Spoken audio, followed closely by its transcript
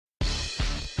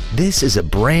This is a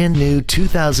brand new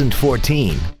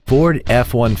 2014 Ford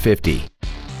F-150.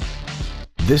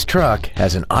 This truck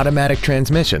has an automatic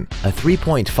transmission, a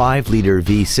 3.5-liter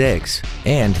V6,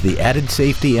 and the added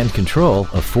safety and control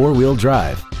of four-wheel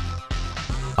drive.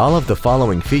 All of the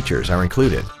following features are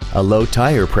included: a low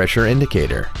tire pressure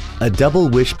indicator, a double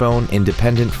wishbone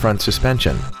independent front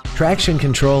suspension, traction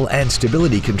control and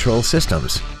stability control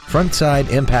systems, front side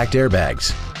impact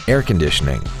airbags, air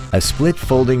conditioning, a split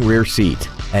folding rear seat,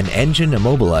 an engine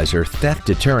immobilizer theft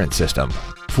deterrent system,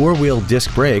 four-wheel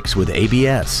disc brakes with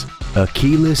ABS, a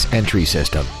keyless entry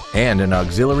system, and an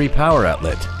auxiliary power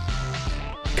outlet.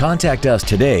 Contact us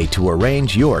today to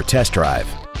arrange your test drive.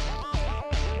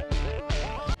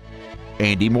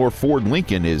 Andy Moore Ford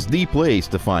Lincoln is the place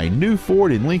to find new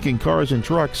Ford and Lincoln cars and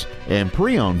trucks and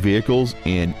pre-owned vehicles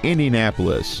in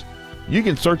Indianapolis. You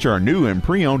can search our new and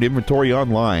pre-owned inventory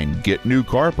online, get new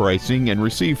car pricing, and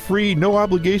receive free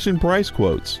no-obligation price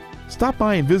quotes. Stop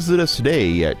by and visit us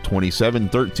today at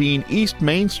 2713 East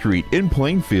Main Street in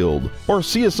Plainfield, or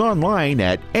see us online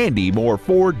at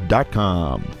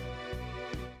andymoreford.com.